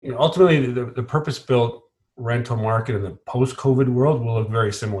ultimately the purpose-built rental market in the post-COVID world will look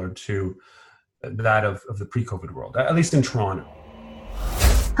very similar to that of the pre-COVID world, at least in Toronto.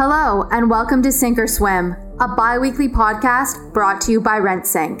 Hello, and welcome to Sink or Swim, a bi-weekly podcast brought to you by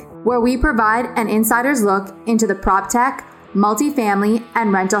RentSync, where we provide an insider's look into the prop tech, multifamily,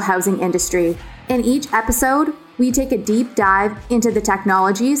 and rental housing industry. In each episode, we take a deep dive into the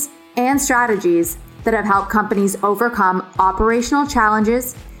technologies and strategies that have helped companies overcome operational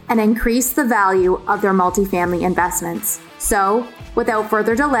challenges and increase the value of their multifamily investments. So, without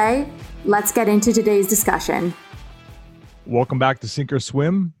further delay, let's get into today's discussion. Welcome back to Sink or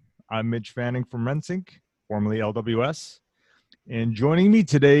Swim. I'm Mitch Fanning from RentSync, formerly LWS. And joining me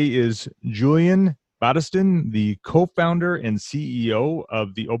today is Julian Battiston, the co-founder and CEO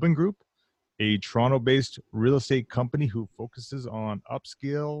of the Oben Group, a Toronto-based real estate company who focuses on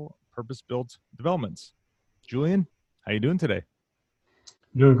upscale, purpose-built developments. Julian, how you doing today?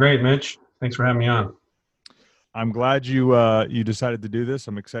 Doing great, Mitch. Thanks for having me on. I'm glad you decided to do this.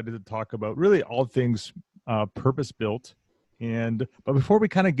 I'm excited to talk about really all things purpose-built. But before we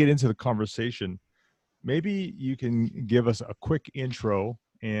kind of get into the conversation, maybe you can give us a quick intro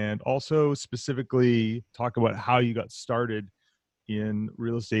and also specifically talk about how you got started in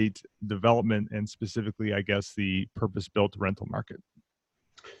real estate development and specifically, I guess, the purpose-built rental market.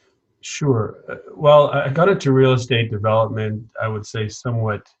 Sure. Well, I got into real estate development, I would say,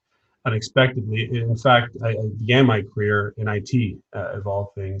 somewhat unexpectedly. In fact, I began my career in IT, of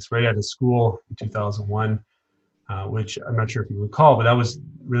all things, right out of school in 2001. Which I'm not sure if you recall, but that was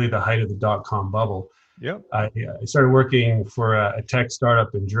really the height of the dot-com bubble. Yep. I started working for a tech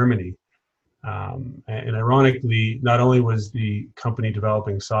startup in Germany. And ironically, not only was the company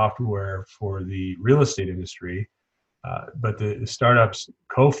developing software for the real estate industry, but the startup's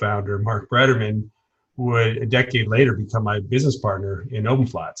co-founder, Mark Brederman, would a decade later become my business partner in Oben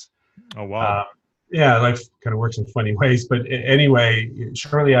Flats. Oh, wow. Yeah, life kind of works in funny ways. But anyway,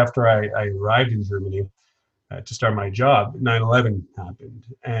 shortly after I arrived in Germany, to start my job, 9/11 happened.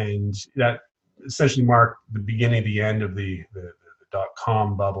 And that essentially marked the beginning of the end of the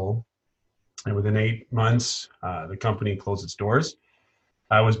dot-com bubble. And within 8 months, the company closed its doors.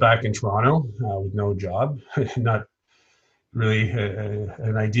 I was back in Toronto with no job, not really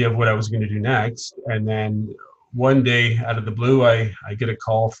an idea of what I was going to do next. And then one day out of the blue, I get a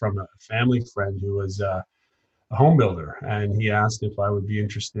call from a family friend who was a home builder. And he asked if I would be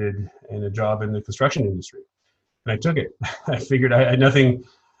interested in a job in the construction industry. And I took it. I figured I had nothing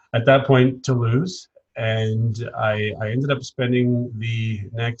at that point to lose. And I ended up spending the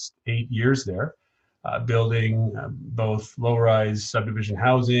next 8 years there, building both low-rise subdivision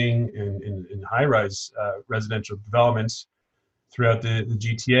housing and high-rise residential developments throughout the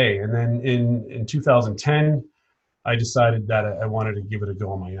GTA. And then in 2010, I decided that I wanted to give it a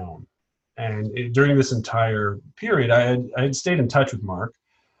go on my own. And during this entire period, I had stayed in touch with Mark,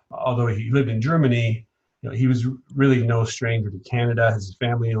 although he lived in Germany. He was really no stranger to Canada. His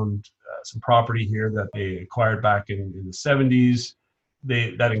family owned some property here that they acquired back in the 70s.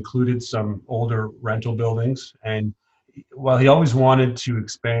 That included some older rental buildings. And while he always wanted to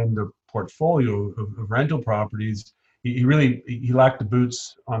expand the portfolio of rental properties, he lacked the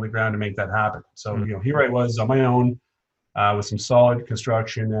boots on the ground to make that happen. So here I was on my own with some solid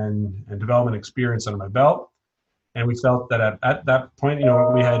construction and development experience under my belt. And we felt that at that point,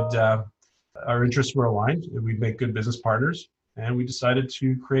 we had our interests were aligned. We'd make good business partners, and we decided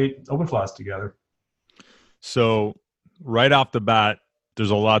to create Oben Flats together. So right off the bat,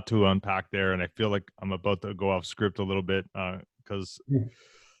 there's a lot to unpack there, and I feel like I'm about to go off script a little bit because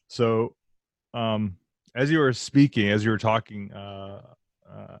as you were speaking, as you were talking,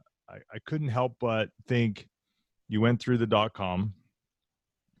 I couldn't help but think you went through the dot-com.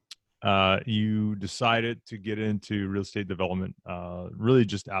 You decided to get into real estate development really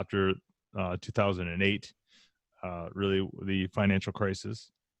just after 2008, really the financial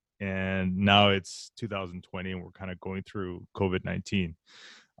crisis. And now it's 2020 and we're kind of going through COVID-19.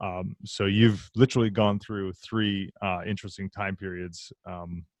 So you've literally gone through 3 interesting time periods.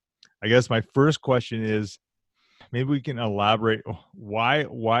 I guess my first question is, maybe we can elaborate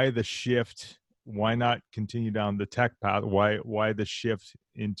why the shift, why not continue down the tech path? Why the shift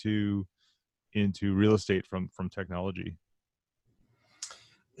into real estate from technology?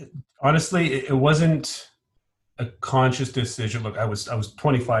 Honestly, it wasn't a conscious decision. Look, I was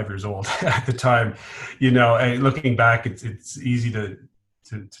 25 years old at the time, and looking back, it's easy to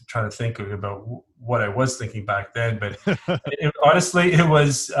try to think about what I was thinking back then. But honestly, it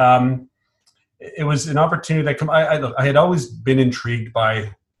was an opportunity that I had always been intrigued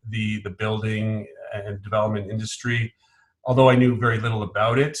by the building and development industry. although I knew very little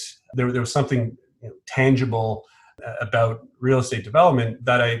about it, there was something tangible about real estate development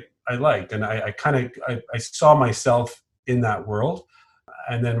that I liked, and I saw myself in that world.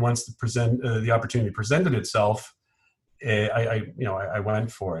 And then once the opportunity presented itself, I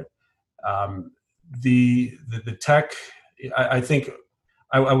went for it. Um, the tech, I think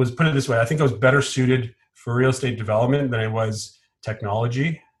I was, put it this way, I think I was better suited for real estate development than I was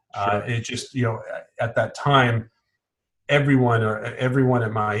technology. Sure. It just, at that time, everyone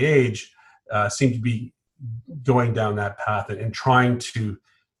at my age seemed to be going down that path and trying to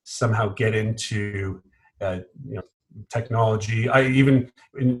somehow get into technology.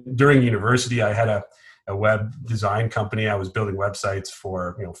 During university, I had a web design company. I was building websites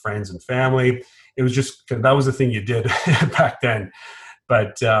for friends and family. It was just, that was the thing you did back then.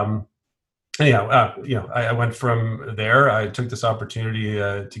 But anyhow, I went from there. I took this opportunity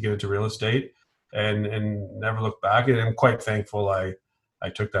to get into real estate, and never looked back. And I'm quite thankful I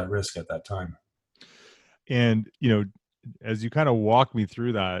took that risk at that time. And as you kind of walk me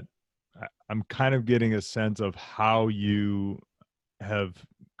through that, I'm kind of getting a sense of how you have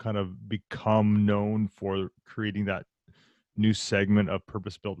kind of become known for creating that new segment of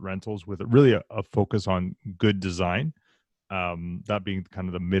purpose-built rentals with really a focus on good design. That being kind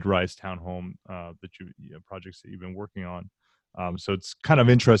of the mid-rise townhome projects that you've been working on. So it's kind of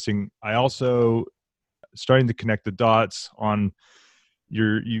interesting. I also starting to connect the dots on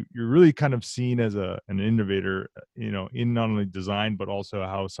you're really kind of seen as an innovator, in not only design but also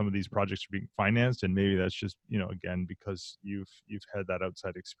how some of these projects are being financed, and maybe that's just again because you've had that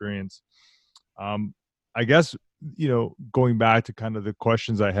outside experience. I guess going back to kind of the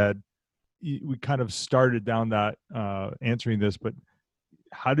questions I had, we kind of started down that answering this, but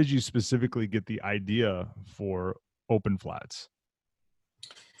how did you specifically get the idea for Open Flats?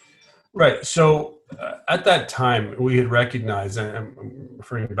 Right. So at that time, we had recognized, and I'm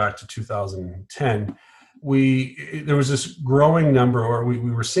referring back to 2010, there was this growing number, or we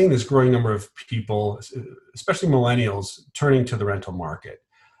were seeing this growing number of people, especially millennials, turning to the rental market.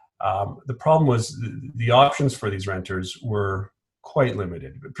 The problem was the options for these renters were quite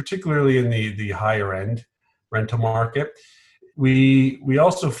limited, particularly in the higher end rental market. We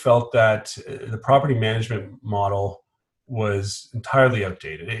also felt that the property management model was entirely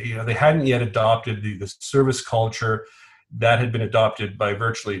outdated. They hadn't yet adopted the service culture that had been adopted by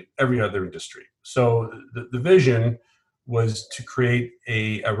virtually every other industry. So the vision was to create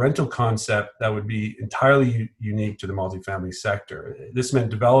a rental concept that would be entirely unique to the multifamily sector. This meant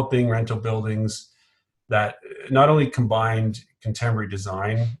developing rental buildings that not only combined contemporary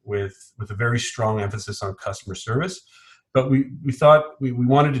design with a very strong emphasis on customer service, but we thought we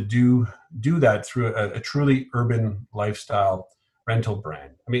wanted to do that through a truly urban lifestyle rental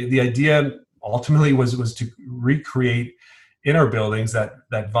brand. I mean, the idea ultimately was to recreate in our buildings that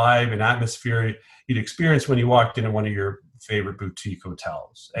vibe and atmosphere you'd experience when you walked into one of your favorite boutique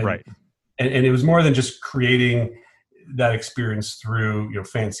hotels. And, right. And it was more than just creating that experience through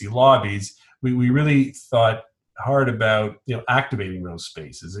fancy lobbies. We really thought hard about activating those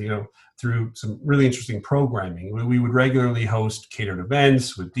spaces through some really interesting programming. We would regularly host catered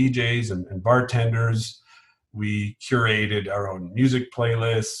events with DJs and bartenders. We curated our own music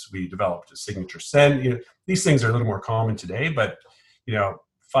playlists. We developed a signature scent. These things are a little more common today, but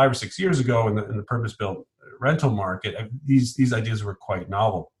 5 or 6 years ago in the purpose-built rental market, these ideas were quite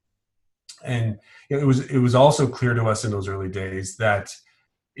novel. And it was also clear to us in those early days that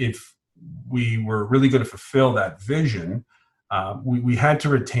if we were really going to fulfill that vision, we had to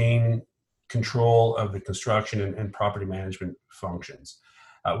retain control of the construction and property management functions.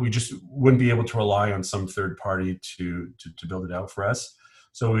 We just wouldn't be able to rely on some third party to build it out for us.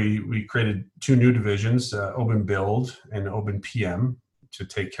 So we created 2 new divisions, Oben Build and Oben PM, to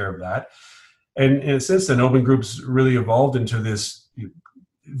take care of that. And since then, Oben Group's really evolved into this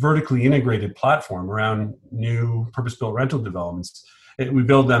vertically integrated platform around new purpose-built rental developments. We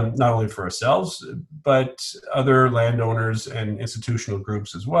build them not only for ourselves, but other landowners and institutional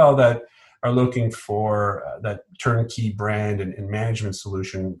groups as well that are looking for that turnkey brand and management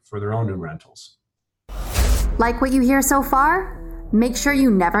solution for their own new rentals. Like what you hear so far? Make sure you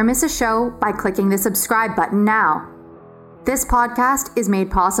never miss a show by clicking the subscribe button now. This podcast is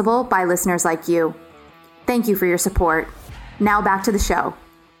made possible by listeners like you. Thank you for your support. Now back to the show.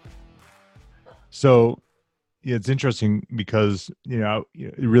 So it's interesting because,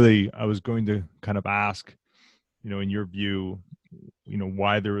 really I was going to kind of ask, in your view,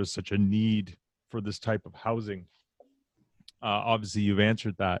 why there is such a need for this type of housing. Obviously you've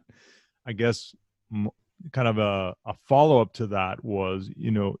answered that. I guess kind of a follow-up to that was,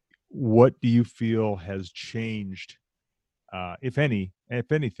 what do you feel has changed if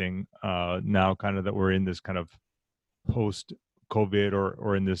anything, now kind of that we're in this kind of post COVID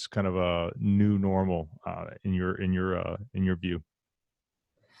or in this kind of a new normal in your view?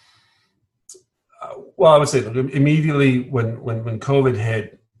 Well, I would say immediately when COVID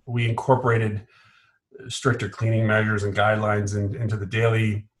hit, we incorporated stricter cleaning measures and guidelines into the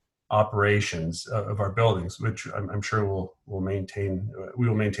daily operations of our buildings, which I'm sure we'll maintain. We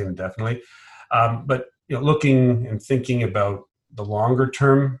will maintain indefinitely. But looking and thinking about the longer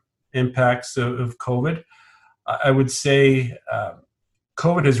term impacts of COVID, I would say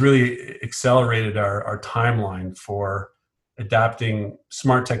COVID has really accelerated our timeline for adapting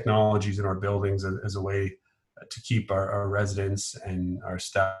smart technologies in our buildings as a way to keep our residents and our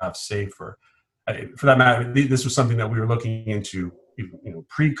staff safer. For that matter, this was something that we were looking into,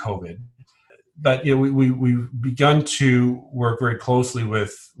 pre-COVID. But we've begun to work very closely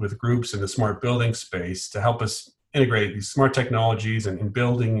with groups in the smart building space to help us integrate these smart technologies and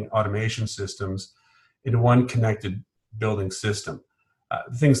building automation systems into one connected building system.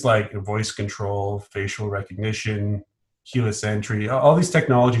 Things like voice control, facial recognition, keyless entry, all these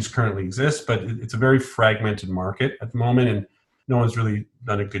technologies currently exist, but it's a very fragmented market at the moment, and no one's really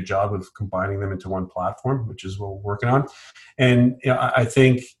done a good job of combining them into one platform, which is what we're working on. And I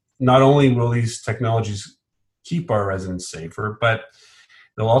think not only will these technologies keep our residents safer, but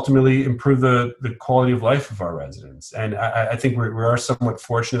they'll ultimately improve the quality of life of our residents. And I think we are somewhat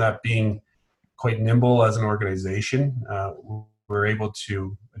fortunate at being quite nimble as an organization. We're able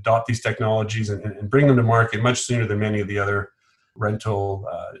to adopt these technologies and bring them to market much sooner than many of the other rental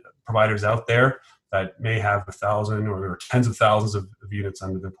providers out there that may have 1,000 or tens of thousands of units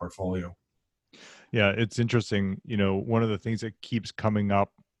under their portfolio. Yeah, it's interesting. One of the things that keeps coming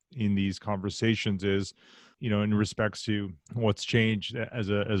up in these conversations is, in respects to what's changed as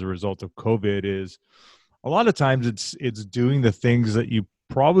a result of COVID, is a lot of times it's doing the things that you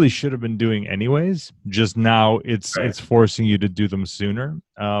probably should have been doing anyways. Just now it's forcing you to do them sooner.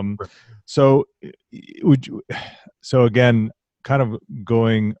 So again, kind of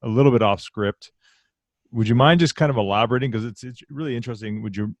going a little bit off script, would you mind just kind of elaborating, because it's really interesting?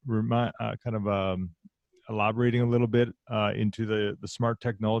 Would you elaborating a little bit into the smart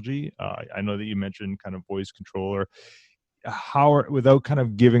technology? I know that you mentioned kind of voice control, or without kind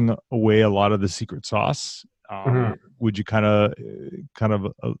of giving away a lot of the secret sauce. Would you kind of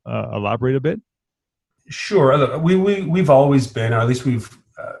elaborate a bit? Sure. We've always been, or at least we've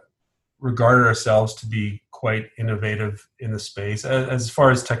regarded ourselves to be quite innovative in the space as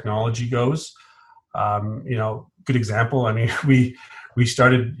far as technology goes. Good example. I mean, we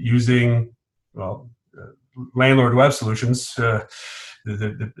started using landlord web solutions,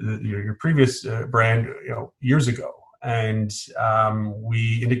 your previous brand, years ago, and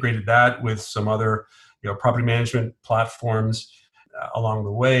we integrated that with some other property management platforms along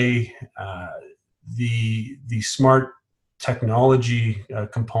the way. The smart technology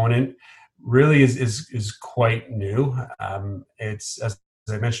component really is quite new. It's, as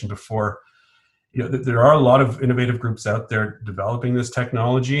I mentioned before, there are a lot of innovative groups out there developing this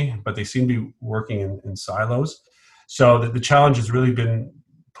technology, but they seem to be working in silos. So the challenge has really been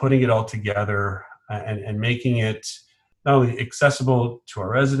putting it all together and making it not only accessible to our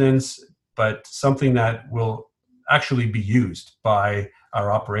residents, but something that will actually be used by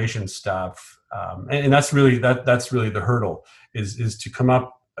our operations staff. And that's really the hurdle, is to come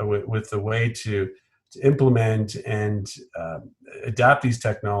up with a way to implement and adapt these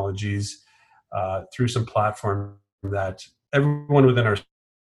technologies through some platform that everyone within our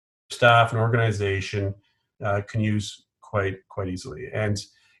staff and organization can use quite easily. And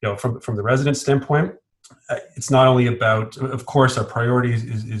from the resident standpoint, it's not only about, of course, our priority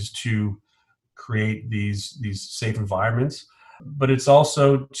is to create these safe environments, but it's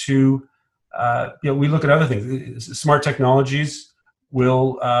also to we look at other things. Smart technologies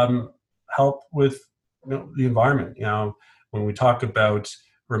will help with the environment. When we talk about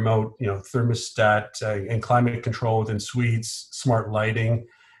remote thermostat and climate control within suites, smart lighting,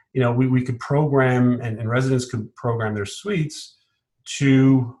 we could program, and residents could program their suites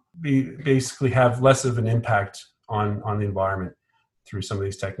to basically have less of an impact on the environment through some of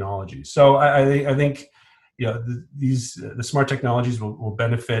these technologies. So I think the smart technologies will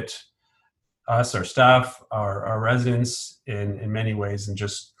benefit us, our staff, our residents in many ways, and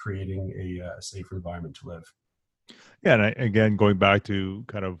just creating a safer environment to live. Yeah, and again, going back to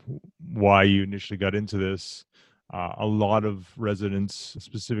kind of why you initially got into this, a lot of residents,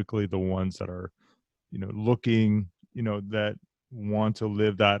 specifically the ones that are, looking, that want to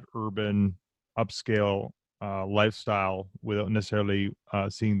live that urban upscale lifestyle without necessarily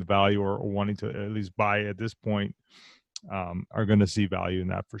seeing the value or wanting to at least buy at this point are going to see value in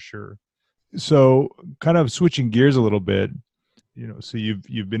that for sure. So kind of switching gears a little bit, so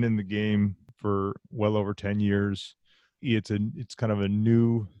you've been in the game for well over 10 years. It's kind of a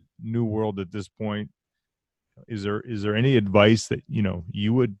new world at this point. Is there any advice that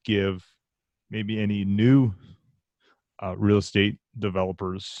you would give maybe any new real estate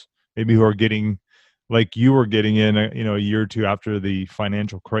developers, maybe who are getting, like you were getting in a year or two after the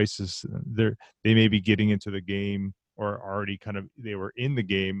financial crisis? They may be getting into the game, or already they were in the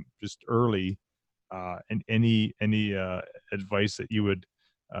game just early, and any advice that you would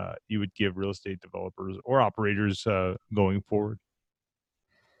give real estate developers or operators going forward?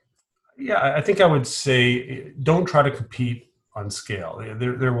 Yeah, I think I would say don't try to compete on scale.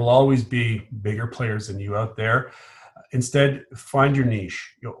 There will always be bigger players than you out there. Instead, find your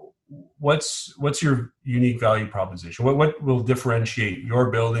niche. What's your unique value proposition? What will differentiate your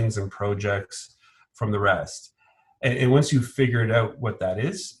buildings and projects from the rest? And once you figure it out what that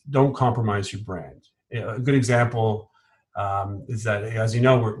is, don't compromise your brand. A good example is that, as you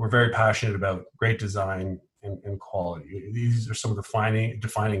know, we're very passionate about great design and quality. These are some of the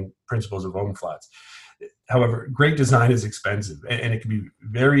defining principles of Oben flats. However, great design is expensive, and it can be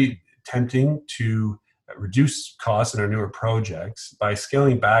very tempting to reduce costs in our newer projects by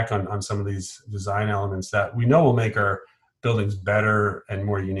scaling back on some of these design elements that we know will make our buildings better and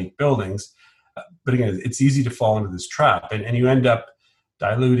more unique buildings. But again, it's easy to fall into this trap, and you end up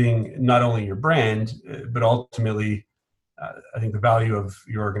diluting not only your brand, but ultimately, I think, the value of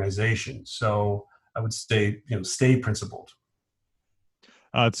your organization. So I would say, stay principled.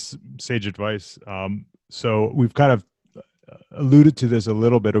 It's sage advice. So we've kind of alluded to this a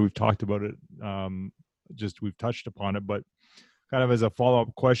little bit, or we've talked about it. We've touched upon it, but kind of as a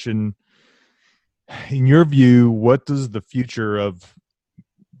follow-up question, in your view, what does the future of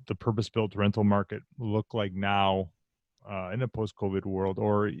the purpose-built rental market look like now in a post-COVID world?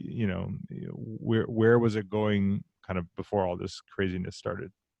 Or, where was it going kind of before all this craziness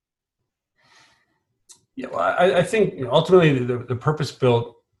started? Yeah, well, I think ultimately the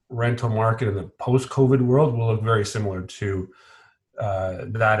purpose-built rental market in the post-COVID world will look very similar to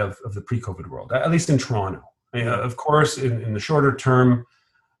that of the pre-COVID world, at least in Toronto. Of course, in the shorter term,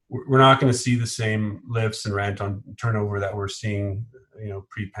 we're not going to see the same lifts in rent on turnover that we're seeing,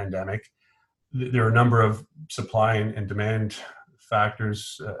 pre-pandemic. There are a number of supply and demand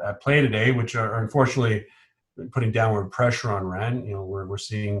factors at play today, which are unfortunately putting downward pressure on rent. We're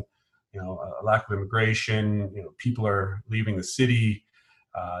seeing, a lack of immigration. People are leaving the city.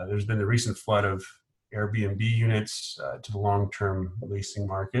 There's been the recent flood of Airbnb units to the long-term leasing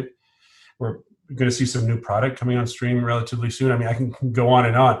market. We're going to see some new product coming on stream relatively soon. I mean, I can go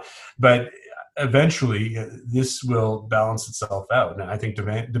on, but eventually this will balance itself out. And I think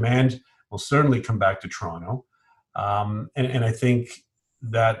demand will certainly come back to Toronto. And I think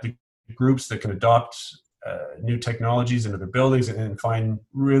that the groups that can adopt new technologies into their buildings and find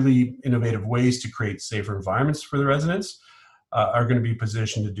really innovative ways to create safer environments for the residents are going to be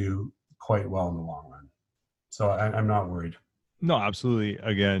positioned to do quite well in the long run. So I'm not worried. No, absolutely.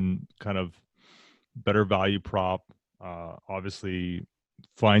 Again, kind of better value prop, obviously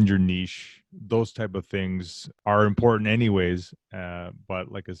find your niche. Those type of things are important anyways.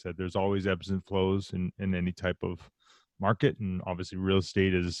 But like I said, there's always ebbs and flows in any type of market. And obviously real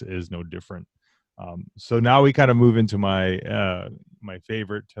estate is no different. So now we kind of move into my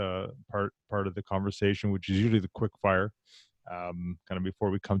favorite part of the conversation, which is usually the quick fire, kind of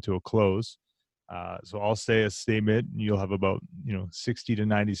before we come to a close. So I'll say a statement, and you'll have about 60 to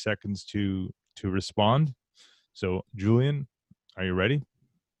 90 seconds to respond. So Julian, are you ready?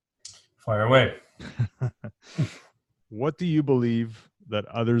 Fire away. What do you believe that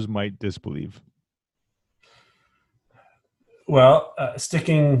others might disbelieve? Well,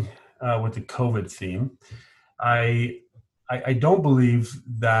 sticking with the COVID theme, I don't believe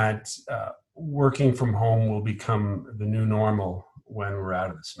that working from home will become the new normal when we're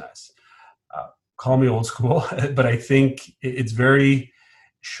out of this mess. Call me old school, but I think it's very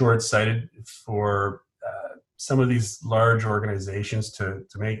short-sighted for some of these large organizations to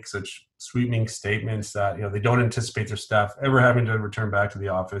make such sweeping statements that they don't anticipate their staff ever having to return back to the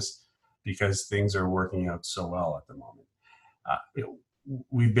office because things are working out so well at the moment.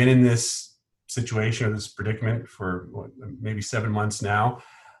 We've been in this situation or this predicament for maybe 7 months now.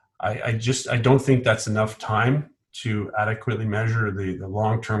 I don't think that's enough time to adequately measure the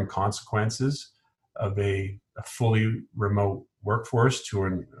long-term consequences of a fully remote workforce to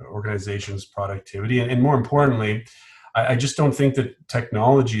an organization's productivity. And more importantly, I just don't think that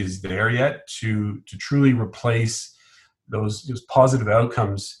technology is there yet to truly replace those positive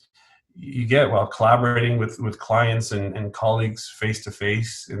outcomes you get while collaborating with clients and colleagues face to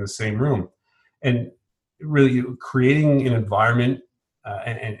face in the same room. And really creating an environment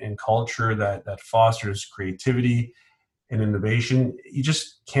and culture that fosters creativity and innovation, you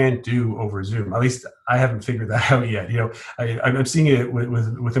just can't do over Zoom. At least I haven't figured that out yet. I'm seeing it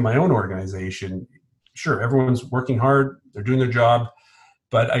within my own organization. Sure, everyone's working hard, they're doing their job,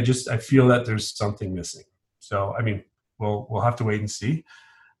 but I feel that there's something missing. So, I mean, we'll have to wait and see.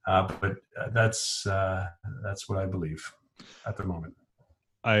 But that's what I believe at the moment.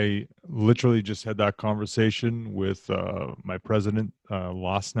 I literally just had that conversation with my president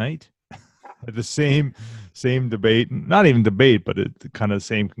last night. The same debate, not even debate, but it kind of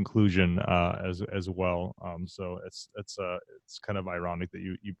same conclusion as well. So it's kind of ironic that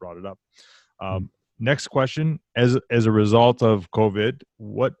you brought it up. Next question: as a result of COVID,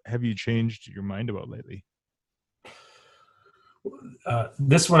 what have you changed your mind about lately?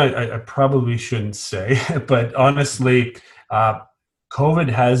 This one I probably shouldn't say, but honestly, COVID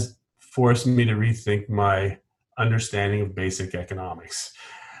has forced me to rethink my understanding of basic economics.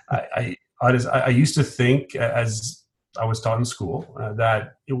 I used to think, as I was taught in school,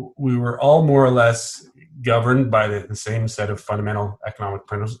 that we were all more or less governed by the same set of fundamental economic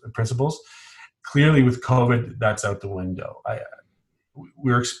principles. Clearly, with COVID, that's out the window.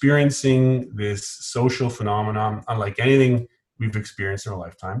 We're experiencing this social phenomenon unlike anything we've experienced in our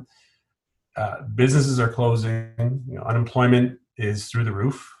lifetime. Businesses are closing. Unemployment is through the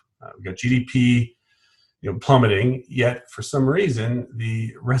roof. We've got GDP plummeting, yet for some reason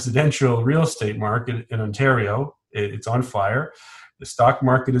the residential real estate market in Ontario, it's on fire. The stock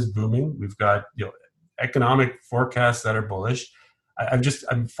market is booming. We've got economic forecasts that are bullish.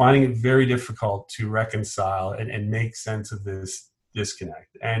 I'm finding it very difficult to reconcile and make sense of this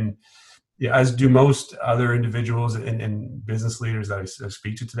disconnect. And as do most other individuals and business leaders that I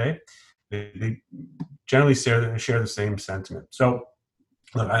speak to today, they generally share the same sentiment. So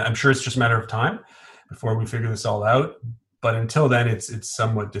look, I'm sure it's just a matter of time before we figure this all out. But until then, it's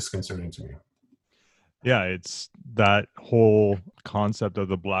somewhat disconcerting to me. Yeah, it's that whole concept of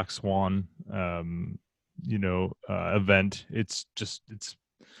the black swan, event.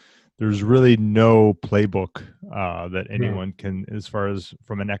 There's really no playbook that anyone can, as far as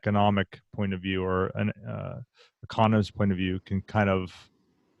from an economic point of view or an economist point of view, can kind of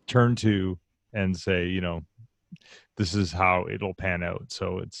turn to and say, this is how it'll pan out.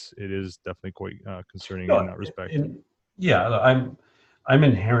 So it is definitely quite concerning in that respect. I'm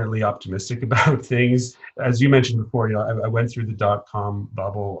inherently optimistic about things. As you mentioned before, I went through the .com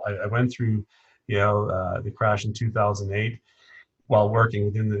bubble. I went through, the crash in 2008 while working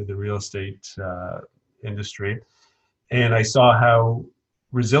within the real estate industry. And I saw how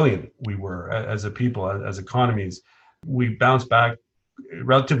resilient we were as a people, as economies. We bounced back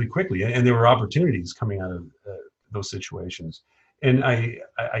relatively quickly, and there were opportunities coming out of those situations. And I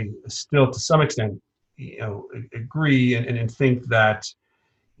still, to some extent, agree and think that,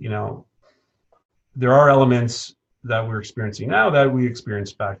 there are elements that we're experiencing now that we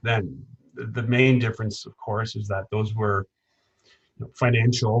experienced back then. The main difference, of course, is that those were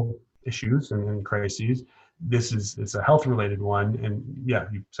financial issues and crises. It's a health-related one, and yeah,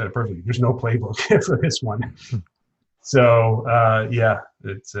 you said it perfectly. There's no playbook for this one. So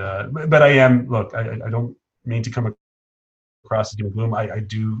but I don't mean to come across as doom and gloom. I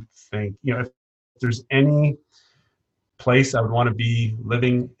do think, if there's any place I would want to be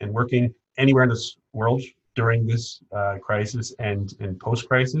living and working anywhere in this world during this crisis and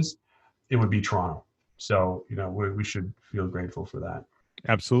post-crisis, it would be Toronto. So, we should feel grateful for that.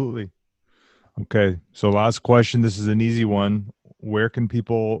 Absolutely. Okay. So last question. This is an easy one. Where can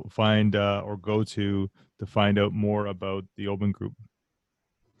people find or go to find out more about the Oben Group?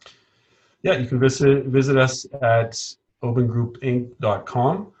 Yeah, you can visit us at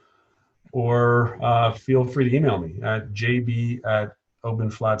obengroupinc.com or feel free to email me at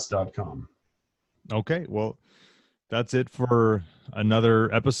jb@obenflats.com. Okay. Well, that's it for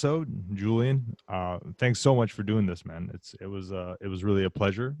another episode. Julian, thanks so much for doing this, man. It was really a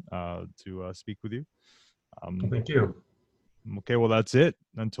pleasure to speak with you. Thank you. Okay, well, that's it.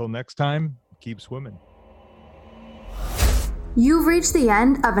 Until next time, keep swimming. You've reached the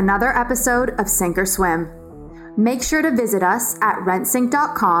end of another episode of Sink or Swim. Make sure to visit us at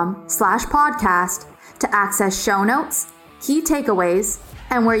rentsync.com/podcast to access show notes, key takeaways,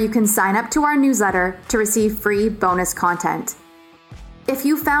 and where you can sign up to our newsletter to receive free bonus content. If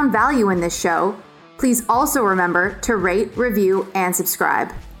you found value in this show, please also remember to rate, review, and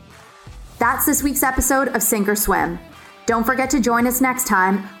subscribe. That's this week's episode of Sink or Swim. Don't forget to join us next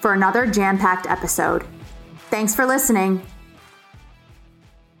time for another jam-packed episode. Thanks for listening.